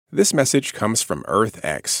This message comes from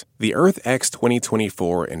EarthX. The EarthX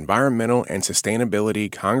 2024 Environmental and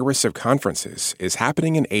Sustainability Congress of Conferences is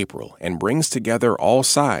happening in April and brings together all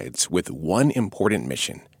sides with one important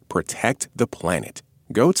mission: protect the planet.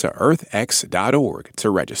 Go to earthx.org to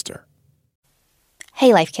register.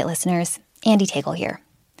 Hey, Life Kit listeners. Andy Tagle here.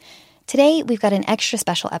 Today, we've got an extra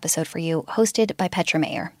special episode for you, hosted by Petra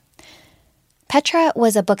Mayer. Petra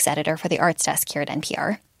was a books editor for the Arts Desk here at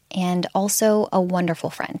NPR, and also a wonderful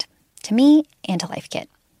friend, to me and to Life Kit.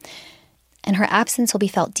 And her absence will be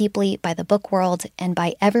felt deeply by the book world and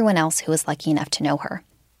by everyone else who was lucky enough to know her.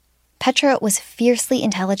 Petra was fiercely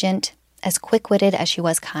intelligent, as quick-witted as she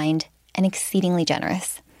was kind, and exceedingly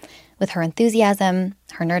generous, with her enthusiasm,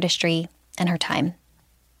 her nerdistry, and her time.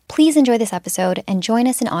 Please enjoy this episode and join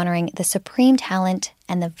us in honoring the supreme talent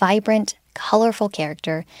and the vibrant, colorful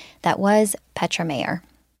character that was Petra Mayer.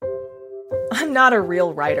 I'm not a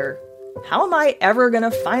real writer. How am I ever going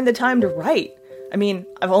to find the time to write? I mean,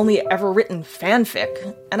 I've only ever written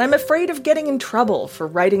fanfic, and I'm afraid of getting in trouble for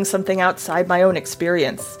writing something outside my own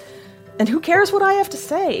experience. And who cares what I have to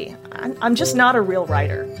say? I'm just not a real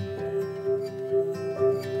writer.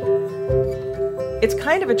 It's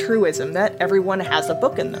kind of a truism that everyone has a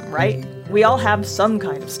book in them, right? We all have some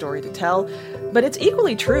kind of story to tell, but it's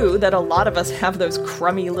equally true that a lot of us have those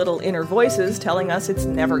crummy little inner voices telling us it's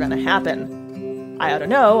never going to happen. I ought to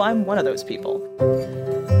know, I'm one of those people.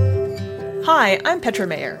 Hi, I'm Petra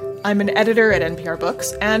Mayer. I'm an editor at NPR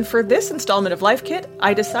Books, and for this installment of Life Kit,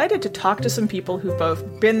 I decided to talk to some people who've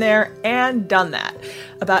both been there and done that,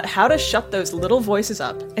 about how to shut those little voices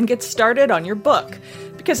up and get started on your book.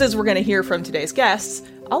 Because as we're going to hear from today's guests,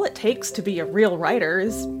 all it takes to be a real writer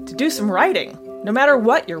is to do some writing, no matter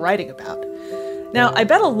what you're writing about. Now, I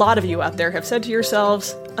bet a lot of you out there have said to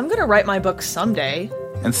yourselves, I'm going to write my book someday.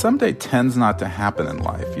 And someday tends not to happen in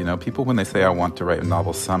life. You know, people, when they say, I want to write a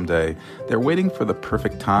novel someday, they're waiting for the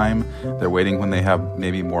perfect time. They're waiting when they have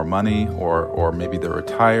maybe more money, or maybe they're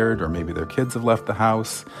retired, or maybe their kids have left the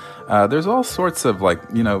house. There's all sorts of,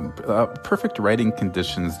 perfect writing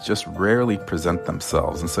conditions just rarely present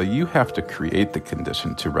themselves. And so you have to create the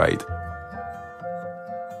condition to write.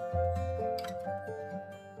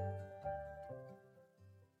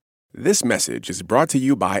 This message is brought to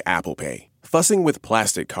you by Apple Pay. Fussing with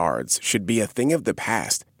plastic cards should be a thing of the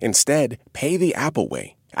past. Instead, pay the Apple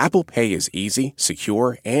way. Apple Pay is easy,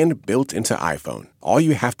 secure, and built into iPhone. All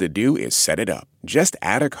you have to do is set it up. Just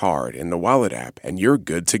add a card in the Wallet app and you're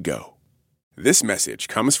good to go. This message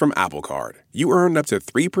comes from Apple Card. You earn up to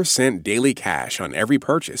 3% daily cash on every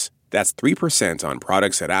purchase. That's 3% on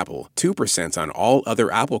products at Apple, 2% on all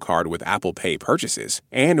other Apple Card with Apple Pay purchases,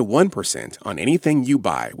 and 1% on anything you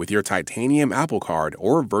buy with your titanium Apple Card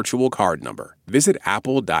or virtual card number. Visit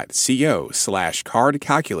apple.co/card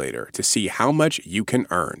calculator to see how much you can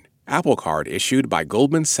earn. Apple Card issued by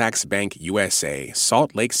Goldman Sachs Bank USA,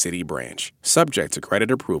 Salt Lake City branch. Subject to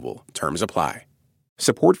credit approval. Terms apply.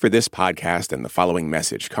 Support for this podcast and the following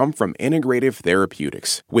message come from Integrative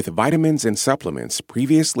Therapeutics, with vitamins and supplements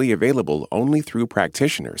previously available only through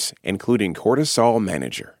practitioners, including Cortisol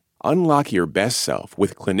Manager. Unlock your best self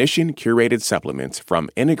with clinician-curated supplements from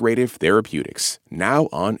Integrative Therapeutics, now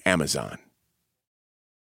on Amazon.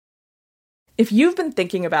 If you've been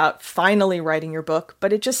thinking about finally writing your book,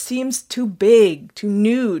 but it just seems too big, too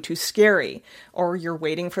new, too scary, or you're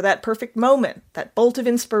waiting for that perfect moment, that bolt of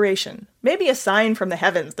inspiration, maybe a sign from the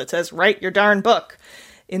heavens that says, write your darn book.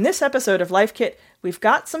 In this episode of Life Kit, we've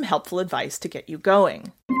got some helpful advice to get you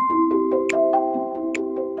going.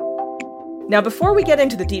 Now, before we get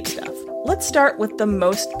into the deep stuff, let's start with the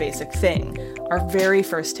most basic thing, our very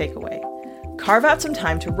first takeaway. Carve out some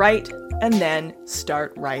time to write, and then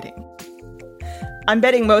start writing. I'm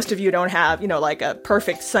betting most of you don't have, like a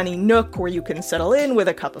perfect sunny nook where you can settle in with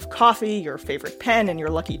a cup of coffee, your favorite pen, and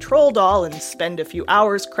your lucky troll doll and spend a few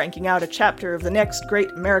hours cranking out a chapter of the next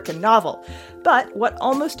great American novel. But what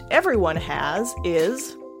almost everyone has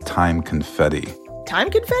is... time confetti.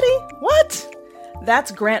 Time confetti? What?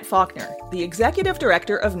 That's Grant Faulkner, the executive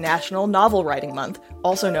director of National Novel Writing Month,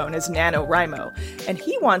 also known as NaNoWriMo, and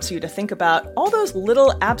he wants you to think about all those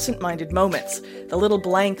little absent-minded moments, the little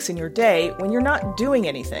blanks in your day when you're not doing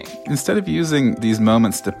anything. Instead of using these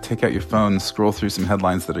moments to take out your phone and scroll through some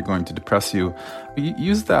headlines that are going to depress you,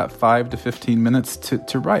 use that 5 to 15 minutes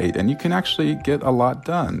to write, and you can actually get a lot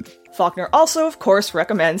done. Faulkner also, of course,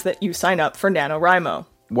 recommends that you sign up for NaNoWriMo.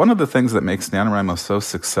 One of the things that makes NaNoWriMo so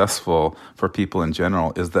successful for people in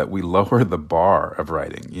general is that we lower the bar of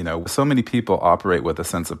writing. You know, so many people operate with a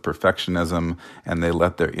sense of perfectionism, and they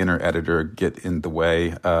let their inner editor get in the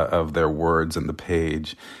way of their words and the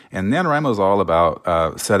page. And NaNoWriMo is all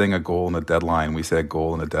about setting a goal and a deadline. We say a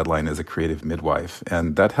goal and a deadline is a creative midwife.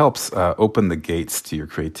 And that helps open the gates to your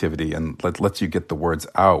creativity and lets you get the words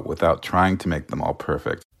out without trying to make them all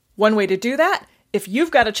perfect. One way to do that? If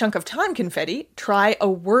you've got a chunk of time confetti, try a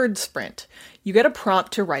word sprint. You get a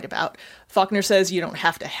prompt to write about. Faulkner says you don't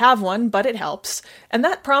have to have one, but it helps. And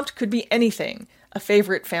that prompt could be anything. A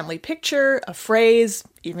favorite family picture, a phrase,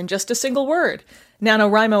 even just a single word.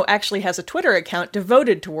 NaNoWriMo actually has a Twitter account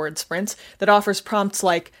devoted to word sprints that offers prompts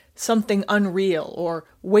like something unreal or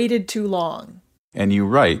waited too long. And you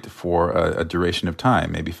write for a duration of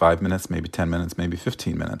time, maybe 5 minutes, maybe 10 minutes, maybe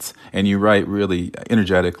 15 minutes. And you write really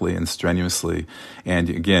energetically and strenuously. And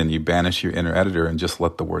again, you banish your inner editor and just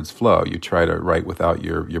let the words flow. You try to write without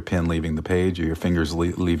your pen leaving the page or your fingers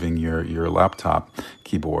leaving your laptop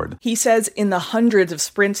keyboard. He says in the hundreds of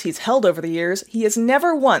sprints he's held over the years, he has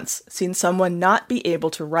never once seen someone not be able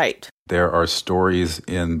to write. There are stories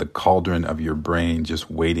in the cauldron of your brain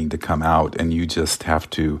just waiting to come out, and you just have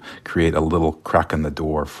to create a little crack in the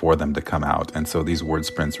door for them to come out. And so these word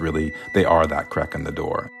sprints really, they are that crack in the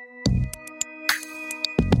door.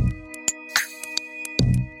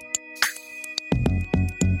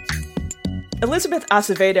 Elizabeth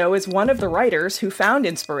Acevedo is one of the writers who found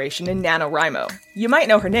inspiration in NaNoWriMo. You might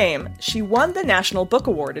know her name. She won the National Book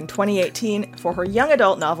Award in 2018 for her young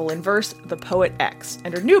adult novel in verse, The Poet X,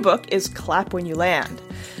 and her new book is Clap When You Land.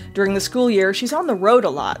 During the school year, she's on the road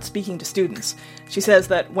a lot, speaking to students. She says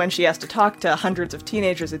that when she has to talk to hundreds of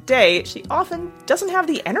teenagers a day, she often doesn't have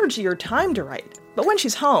the energy or time to write. But when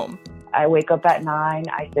she's home... I wake up at 9,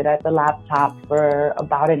 I sit at the laptop for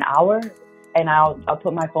about an hour, and I'll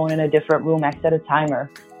put my phone in a different room. I set a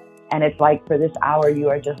timer, and it's like for this hour, you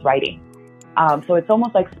are just writing. So it's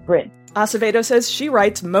almost like sprint. Acevedo says she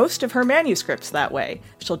writes most of her manuscripts that way.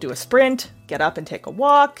 She'll do a sprint, get up and take a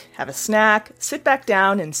walk, have a snack, sit back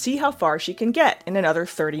down, and see how far she can get in another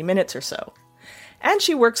 30 minutes or so. And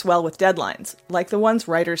she works well with deadlines, like the ones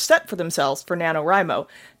writers set for themselves for NaNoWriMo,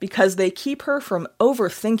 because they keep her from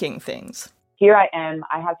overthinking things. Here I am,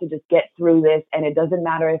 I have to just get through this, and it doesn't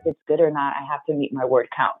matter if it's good or not, I have to meet my word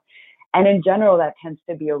count. And in general, that tends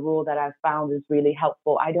to be a rule that I've found is really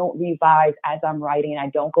helpful. I don't revise as I'm writing.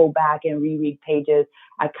 I don't go back and reread pages.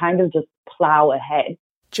 I kind of just plow ahead.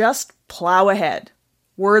 Just plow ahead.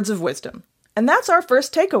 Words of wisdom. And that's our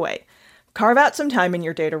first takeaway. Carve out some time in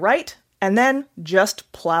your day to write, and then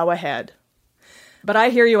just plow ahead. But I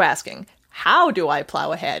hear you asking, how do I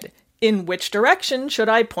plow ahead? In which direction should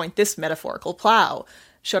I point this metaphorical plow?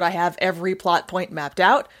 Should I have every plot point mapped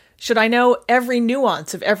out? Should I know every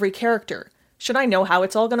nuance of every character? Should I know how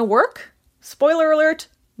it's all going to work? Spoiler alert,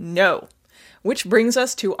 no. Which brings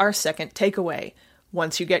us to our second takeaway.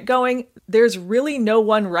 Once you get going, there's really no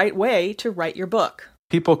one right way to write your book.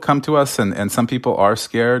 People come to us, and some people are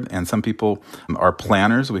scared, and some people are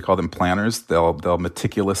planners. We call them planners. They'll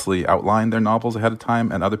meticulously outline their novels ahead of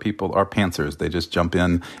time, and other people are pantsers. They just jump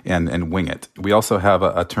in and wing it. We also have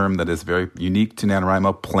a term that is very unique to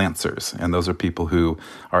NaNoWriMo, plantsers, and those are people who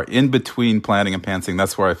are in between planning and pantsing.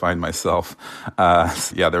 That's where I find myself.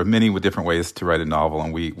 There are many different ways to write a novel,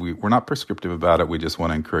 and we're not prescriptive about it. We just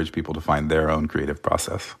want to encourage people to find their own creative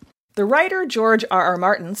process. The writer George R.R.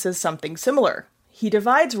 Martin says something similar. He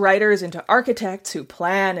divides writers into architects who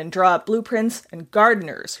plan and draw up blueprints and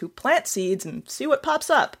gardeners who plant seeds and see what pops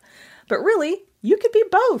up. But really, you could be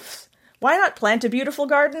both. Why not plant a beautiful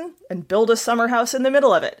garden and build a summer house in the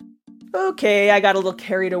middle of it? Okay, I got a little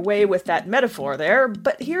carried away with that metaphor there,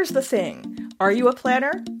 but here's the thing. Are you a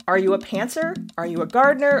planner? Are you a pantser? Are you a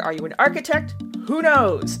gardener? Are you an architect? Who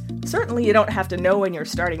knows? Certainly you don't have to know when you're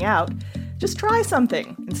starting out. Just try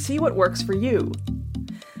something and see what works for you.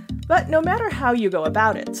 But no matter how you go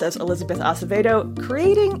about it, says Elizabeth Acevedo,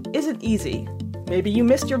 creating isn't easy. Maybe you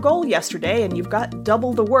missed your goal yesterday and you've got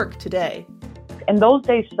double the work today. And those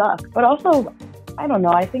days suck. But also, I don't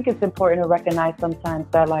know, I think it's important to recognize sometimes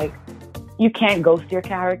that, you can't ghost your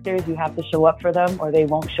characters. You have to show up for them or they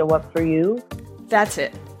won't show up for you. That's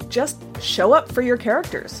it. Just show up for your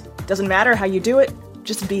characters. Doesn't matter how you do it,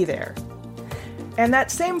 just be there. And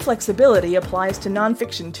that same flexibility applies to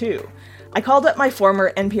nonfiction too. I called up my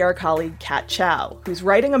former NPR colleague Kat Chow, who's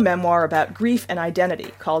writing a memoir about grief and identity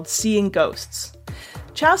called Seeing Ghosts.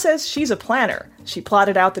 Chow says she's a planner. She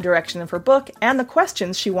plotted out the direction of her book and the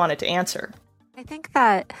questions she wanted to answer. I think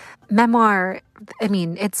that memoir,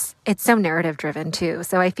 it's so narrative driven too.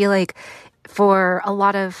 So I feel like for a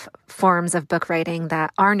lot of forms of book writing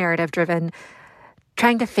that are narrative driven,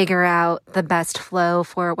 trying to figure out the best flow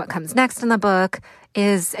for what comes next in the book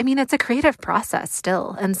is, it's a creative process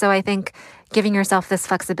still. And so I think giving yourself this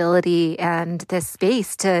flexibility and this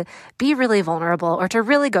space to be really vulnerable or to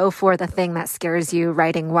really go for the thing that scares you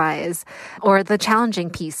writing wise or the challenging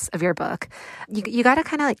piece of your book, you got to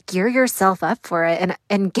kind of like gear yourself up for it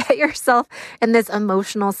and get yourself in this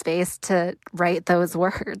emotional space to write those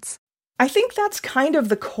words. I think that's kind of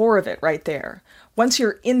the core of it right there. Once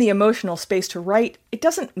you're in the emotional space to write, it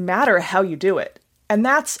doesn't matter how you do it. And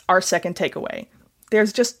that's our second takeaway.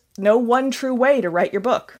 There's just no one true way to write your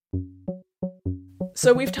book.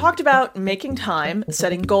 So we've talked about making time,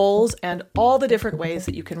 setting goals, and all the different ways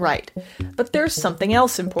that you can write. But there's something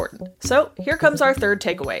else important. So here comes our third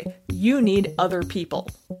takeaway. You need other people.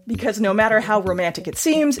 Because no matter how romantic it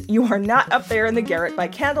seems, you are not up there in the garret by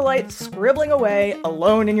candlelight, scribbling away,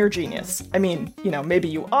 alone in your genius. Maybe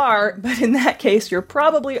you are, but in that case, you're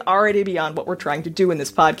probably already beyond what we're trying to do in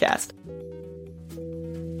this podcast.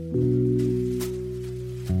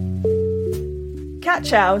 Kat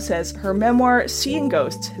Chow says her memoir, Seeing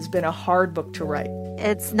Ghosts, has been a hard book to write.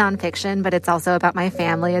 It's nonfiction, but it's also about my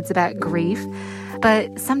family. It's about grief.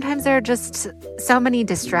 But sometimes there are just so many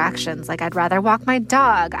distractions. Like I'd rather walk my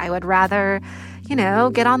dog. I would rather,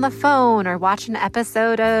 get on the phone or watch an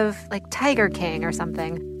episode of like Tiger King or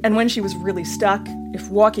something. And when she was really stuck, if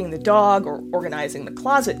walking the dog or organizing the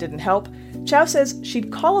closet didn't help, Chow says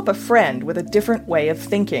she'd call up a friend with a different way of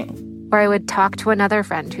thinking. Or I would talk to another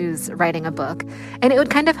friend who's writing a book, and it would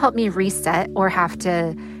kind of help me reset or have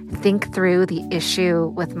to think through the issue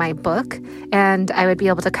with my book, and I would be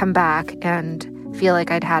able to come back and feel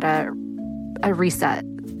like I'd had a reset.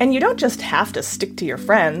 And you don't just have to stick to your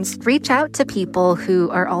friends. Reach out to people who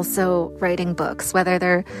are also writing books, whether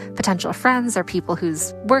they're potential friends or people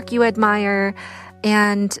whose work you admire,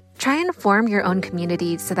 and try and form your own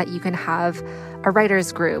community so that you can have a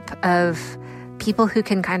writer's group of people who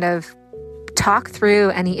can kind of talk through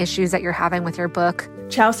any issues that you're having with your book.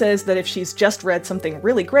 Chow says that if she's just read something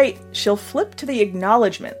really great, she'll flip to the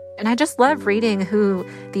acknowledgement. And I just love reading who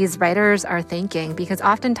these writers are thanking, because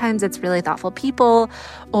oftentimes it's really thoughtful people,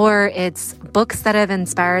 or it's books that have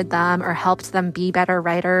inspired them or helped them be better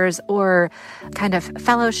writers, or kind of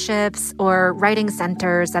fellowships or writing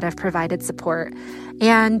centers that have provided support.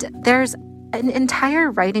 And there's an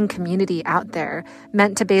entire writing community out there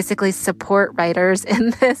meant to basically support writers in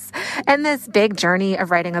this big journey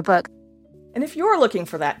of writing a book. And if you're looking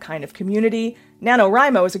for that kind of community,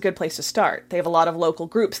 NaNoWriMo is a good place to start. They have a lot of local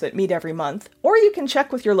groups that meet every month, or you can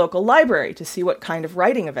check with your local library to see what kind of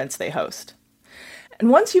writing events they host. And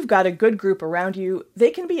once you've got a good group around you, they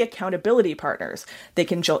can be accountability partners. They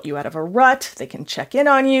can jolt you out of a rut, they can check in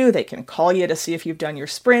on you, they can call you to see if you've done your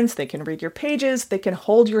sprints, they can read your pages, they can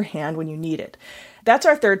hold your hand when you need it. That's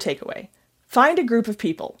our third takeaway. Find a group of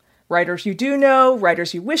people, writers you do know,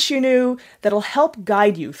 writers you wish you knew, that'll help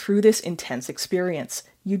guide you through this intense experience.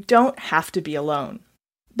 You don't have to be alone.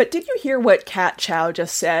 But did you hear what Kat Chow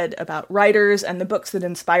just said about writers and the books that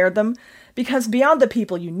inspired them? Because beyond the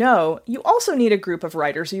people you know, you also need a group of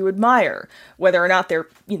writers you admire, whether or not they're,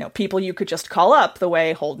 people you could just call up the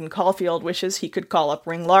way Holden Caulfield wishes he could call up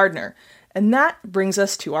Ring Lardner. And that brings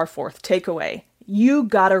us to our fourth takeaway. You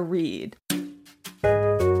gotta read.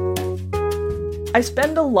 I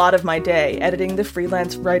spend a lot of my day editing the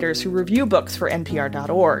freelance writers who review books for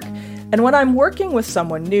NPR.org. And when I'm working with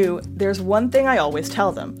someone new, there's one thing I always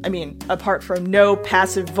tell them. Apart from no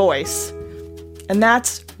passive voice. And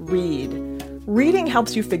that's read. Reading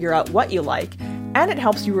helps you figure out what you like, and it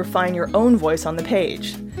helps you refine your own voice on the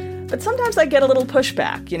page. But sometimes I get a little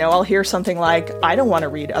pushback. I'll hear something like, I don't want to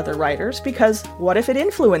read other writers because what if it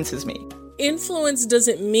influences me? Influence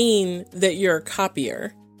doesn't mean that you're a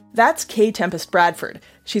copier. That's Kay Tempest Bradford.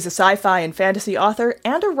 She's a sci-fi and fantasy author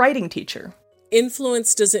and a writing teacher.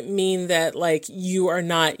 Influence doesn't mean that, you are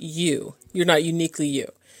not you. You're not uniquely you.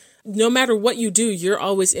 No matter what you do, you're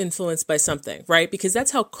always influenced by something, right? Because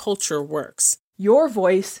that's how culture works. Your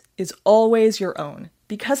voice is always your own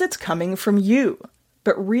because it's coming from you.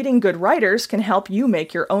 But reading good writers can help you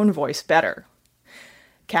make your own voice better.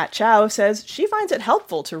 Kat Chow says she finds it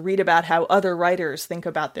helpful to read about how other writers think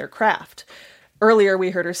about their craft. Earlier,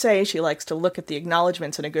 we heard her say she likes to look at the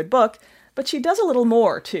acknowledgments in a good book, but she does a little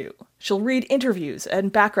more, too. She'll read interviews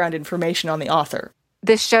and background information on the author.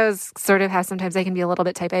 This shows sort of how sometimes I can be a little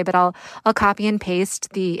bit type A, but I'll copy and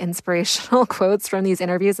paste the inspirational quotes from these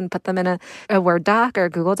interviews and put them in a Word doc or a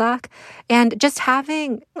Google Doc. And just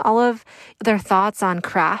having all of their thoughts on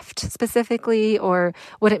craft specifically, or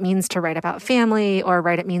what it means to write about family, or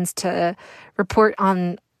what it means to report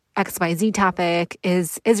on XYZ topic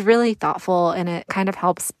is really thoughtful, and it kind of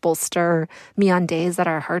helps bolster me on days that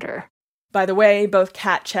are harder. By the way, both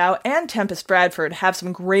Kat Chow and Tempest Bradford have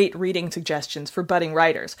some great reading suggestions for budding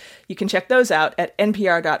writers. You can check those out at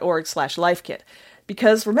npr.org/lifekit.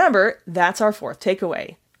 Because remember, that's our fourth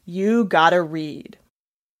takeaway. You gotta read.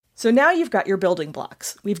 So now you've got your building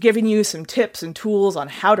blocks. We've given you some tips and tools on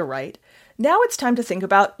how to write. Now it's time to think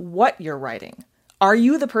about what you're writing. Are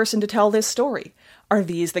you the person to tell this story? Are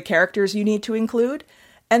these the characters you need to include?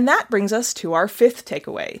 And that brings us to our fifth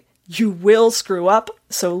takeaway. You will screw up,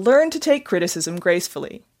 so learn to take criticism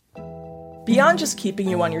gracefully. Beyond just keeping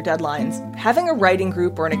you on your deadlines, having a writing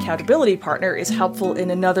group or an accountability partner is helpful in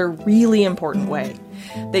another really important way.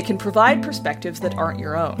 They can provide perspectives that aren't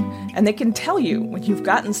your own, and they can tell you when you've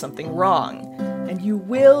gotten something wrong. And you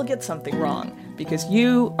will get something wrong, because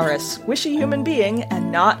you are a squishy human being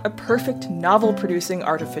and not a perfect novel-producing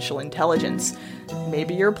artificial intelligence.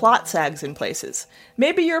 Maybe your plot sags in places.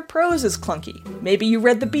 Maybe your prose is clunky. Maybe you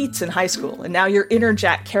read the beats in high school, and now your inner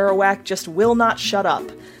Jack Kerouac just will not shut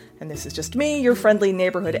up. And this is just me, your friendly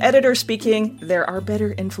neighborhood editor speaking. There are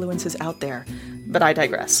better influences out there. But I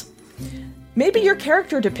digress. Maybe your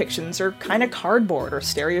character depictions are kind of cardboard or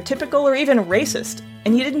stereotypical or even racist,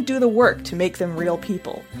 and you didn't do the work to make them real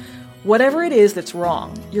people. Whatever it is that's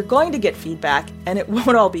wrong, you're going to get feedback, and it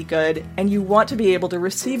won't all be good, and you want to be able to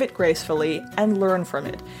receive it gracefully and learn from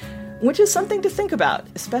it. Which is something to think about,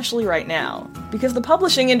 especially right now. Because the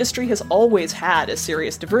publishing industry has always had a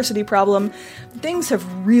serious diversity problem, things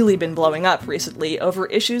have really been blowing up recently over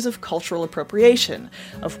issues of cultural appropriation,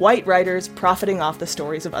 of white writers profiting off the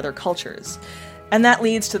stories of other cultures. And that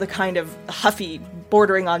leads to the kind of huffy,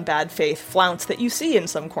 bordering on bad faith flounce that you see in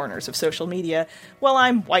some corners of social media. Well,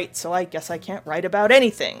 I'm white, so I guess I can't write about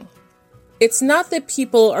anything. It's not that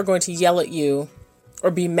people are going to yell at you or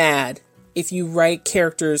be mad if you write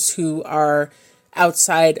characters who are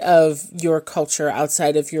outside of your culture,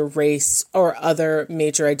 outside of your race, or other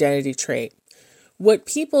major identity trait. What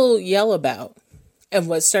people yell about, and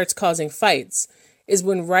what starts causing fights, is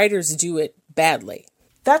when writers do it badly.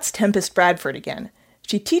 That's Tempest Bradford again.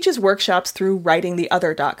 She teaches workshops through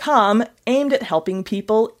writingtheother.com aimed at helping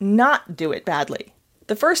people not do it badly.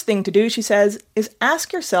 The first thing to do, she says, is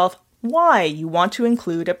ask yourself why you want to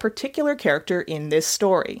include a particular character in this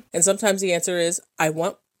story. And sometimes the answer is, I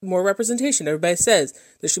want more representation. Everybody says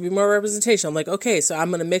there should be more representation. I'm like, okay, so I'm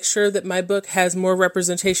going to make sure that my book has more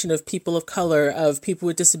representation of people of color, of people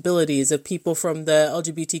with disabilities, of people from the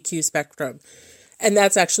LGBTQ spectrum. And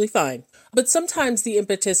that's actually fine. But sometimes the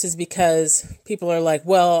impetus is because people are like,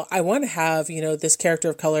 well, I want to have, this character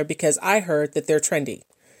of color because I heard that they're trendy.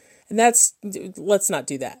 And let's not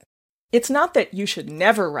do that. It's not that you should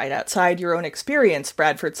never write outside your own experience,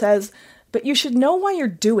 Bradford says, but you should know why you're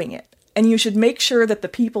doing it. And you should make sure that the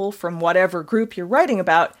people from whatever group you're writing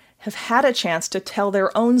about have had a chance to tell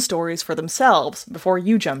their own stories for themselves before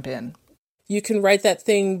you jump in. You can write that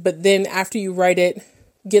thing, but then after you write it,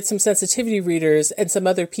 get some sensitivity readers and some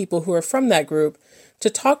other people who are from that group to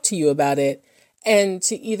talk to you about it and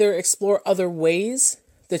to either explore other ways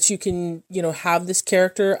that you can, have this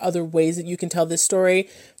character, other ways that you can tell this story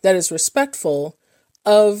that is respectful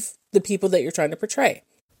of the people that you're trying to portray.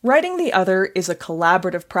 Writing the other is a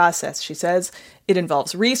collaborative process, she says. It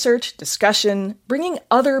involves research, discussion, bringing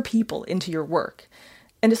other people into your work.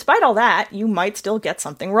 And despite all that, you might still get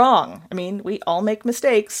something wrong. I mean, we all make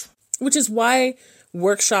mistakes. Which is why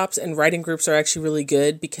workshops and writing groups are actually really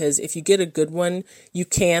good, because if you get a good one, you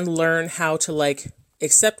can learn how to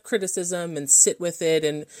accept criticism and sit with it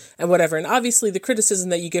and whatever. And obviously the criticism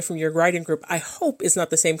that you get from your writing group, I hope is not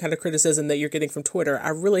the same kind of criticism that you're getting from Twitter. I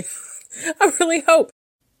really hope.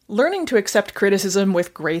 Learning to accept criticism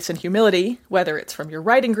with grace and humility, whether it's from your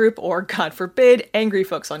writing group or, God forbid, angry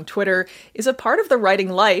folks on Twitter, is a part of the writing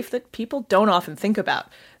life that people don't often think about.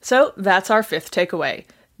 So that's our fifth takeaway.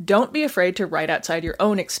 Don't be afraid to write outside your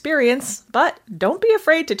own experience, but don't be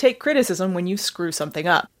afraid to take criticism when you screw something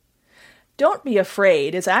up. Don't be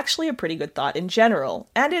afraid is actually a pretty good thought in general,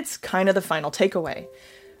 and it's kind of the final takeaway.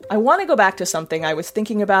 I want to go back to something I was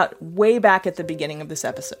thinking about way back at the beginning of this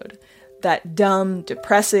episode. That dumb,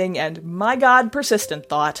 depressing, and my God, persistent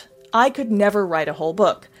thought, I could never write a whole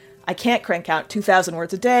book. I can't crank out 2,000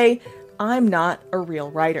 words a day. I'm not a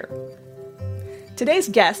real writer. Today's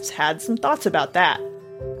guests had some thoughts about that.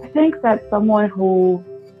 I think that someone who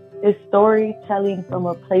is storytelling from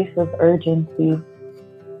a place of urgency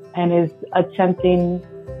and is attempting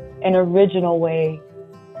an original way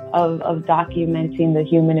of documenting the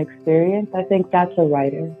human experience, I think that's a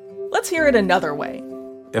writer. Let's hear it another way.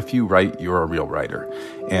 if you write, you're a real writer.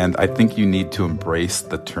 And I think you need to embrace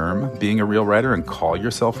the term being a real writer and call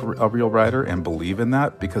yourself a real writer and believe in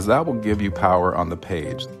that, because that will give you power on the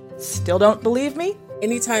page. Still don't believe me?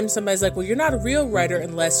 Anytime somebody's like, well, you're not a real writer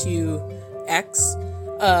unless you X,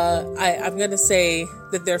 I'm going to say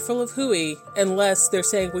that they're full of hooey unless they're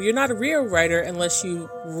saying, well, you're not a real writer unless you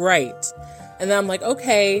write. And then I'm like,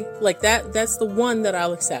 okay, like that's the one that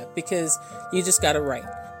I'll accept, because you just got to write.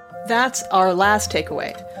 That's our last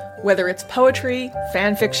takeaway. Whether it's poetry,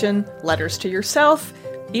 fan fiction, letters to yourself,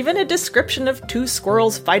 even a description of two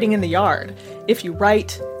squirrels fighting in the yard, if you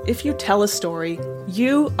write, if you tell a story,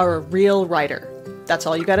 you are a real writer. That's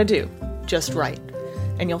all you got to do. Just write.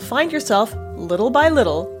 And you'll find yourself, little by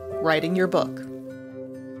little, writing your book.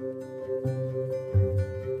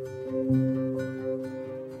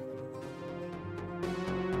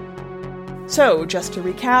 So, just to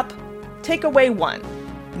recap, takeaway 1,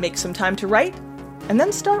 make some time to write, and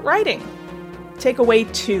then start writing.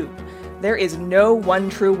 Takeaway 2, there is no one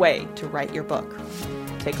true way to write your book.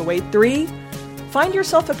 Takeaway 3, find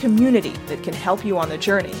yourself a community that can help you on the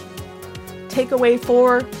journey. Takeaway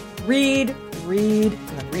 4, read, and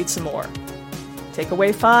then read some more.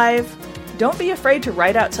 Takeaway 5, don't be afraid to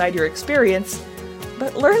write outside your experience,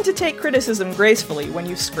 but learn to take criticism gracefully when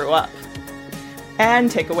you screw up.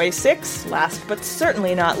 And takeaway 6, last but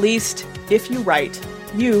certainly not least, if you write,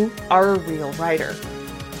 you are a real writer.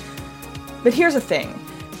 But here's the thing.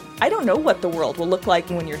 I don't know what the world will look like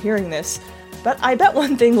when you're hearing this, but I bet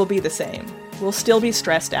one thing will be the same. We'll still be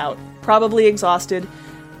stressed out, probably exhausted,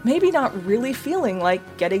 maybe not really feeling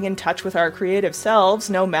like getting in touch with our creative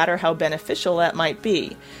selves, no matter how beneficial that might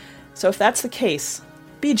be. So if that's the case,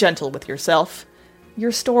 be gentle with yourself.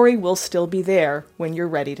 Your story will still be there when you're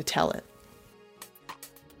ready to tell it.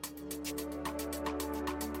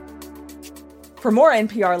 For more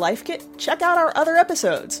NPR Life Kit, check out our other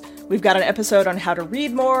episodes. We've got an episode on how to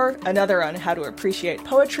read more, another on how to appreciate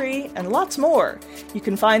poetry, and lots more. You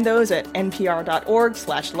can find those at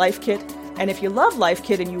npr.org/lifekit. And if you love Life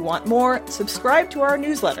Kit and you want more, subscribe to our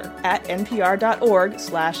newsletter at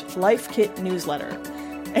npr.org/lifekitnewsletter.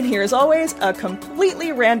 And here, as always, a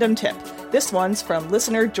completely random tip. This one's from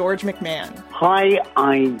listener George McMahon. Hi,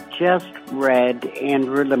 I just read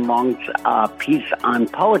Andrew Lemont's piece on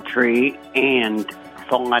poetry and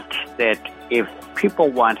thought that if people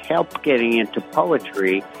want help getting into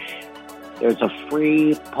poetry, there's a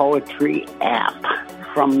free poetry app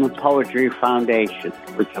from the Poetry Foundation,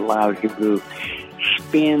 which allows you to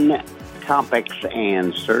spin topics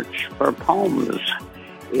and search for poems.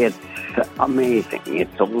 It's amazing.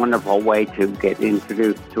 It's a wonderful way to get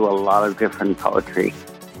introduced to a lot of different poetry.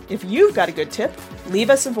 If you've got a good tip, leave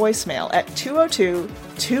us a voicemail at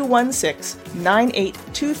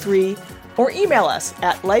 202-216-9823 or email us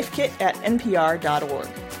at lifekit@npr.org.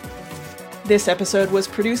 This episode was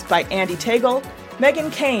produced by Andy Tagle.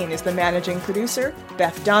 Megan Kane is the managing producer,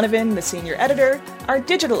 Beth Donovan the senior editor, our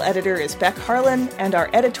digital editor is Beck Harlan, and our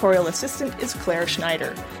editorial assistant is Claire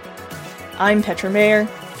Schneider. I'm Petra Mayer.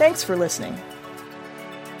 Thanks for listening.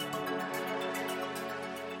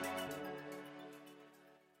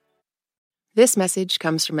 This message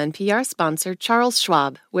comes from NPR sponsor Charles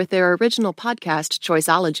Schwab with their original podcast,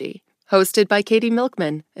 Choiceology. Hosted by Katie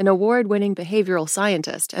Milkman, an award-winning behavioral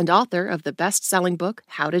scientist and author of the best-selling book,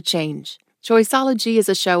 How to Change. Choiceology is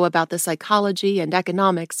a show about the psychology and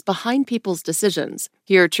economics behind people's decisions.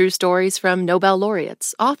 Hear true stories from Nobel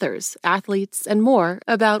laureates, authors, athletes, and more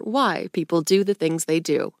about why people do the things they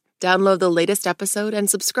do. Download the latest episode and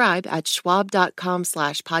subscribe at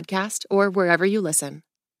schwab.com/podcast or wherever you listen.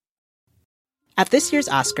 At this year's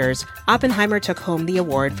Oscars, Oppenheimer took home the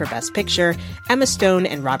award for Best Picture, Emma Stone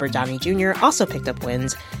and Robert Downey Jr. also picked up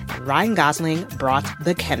wins, and Ryan Gosling brought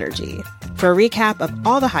the Kenergy. For a recap of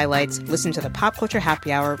all the highlights, listen to the Pop Culture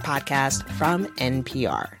Happy Hour podcast from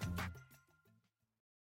NPR.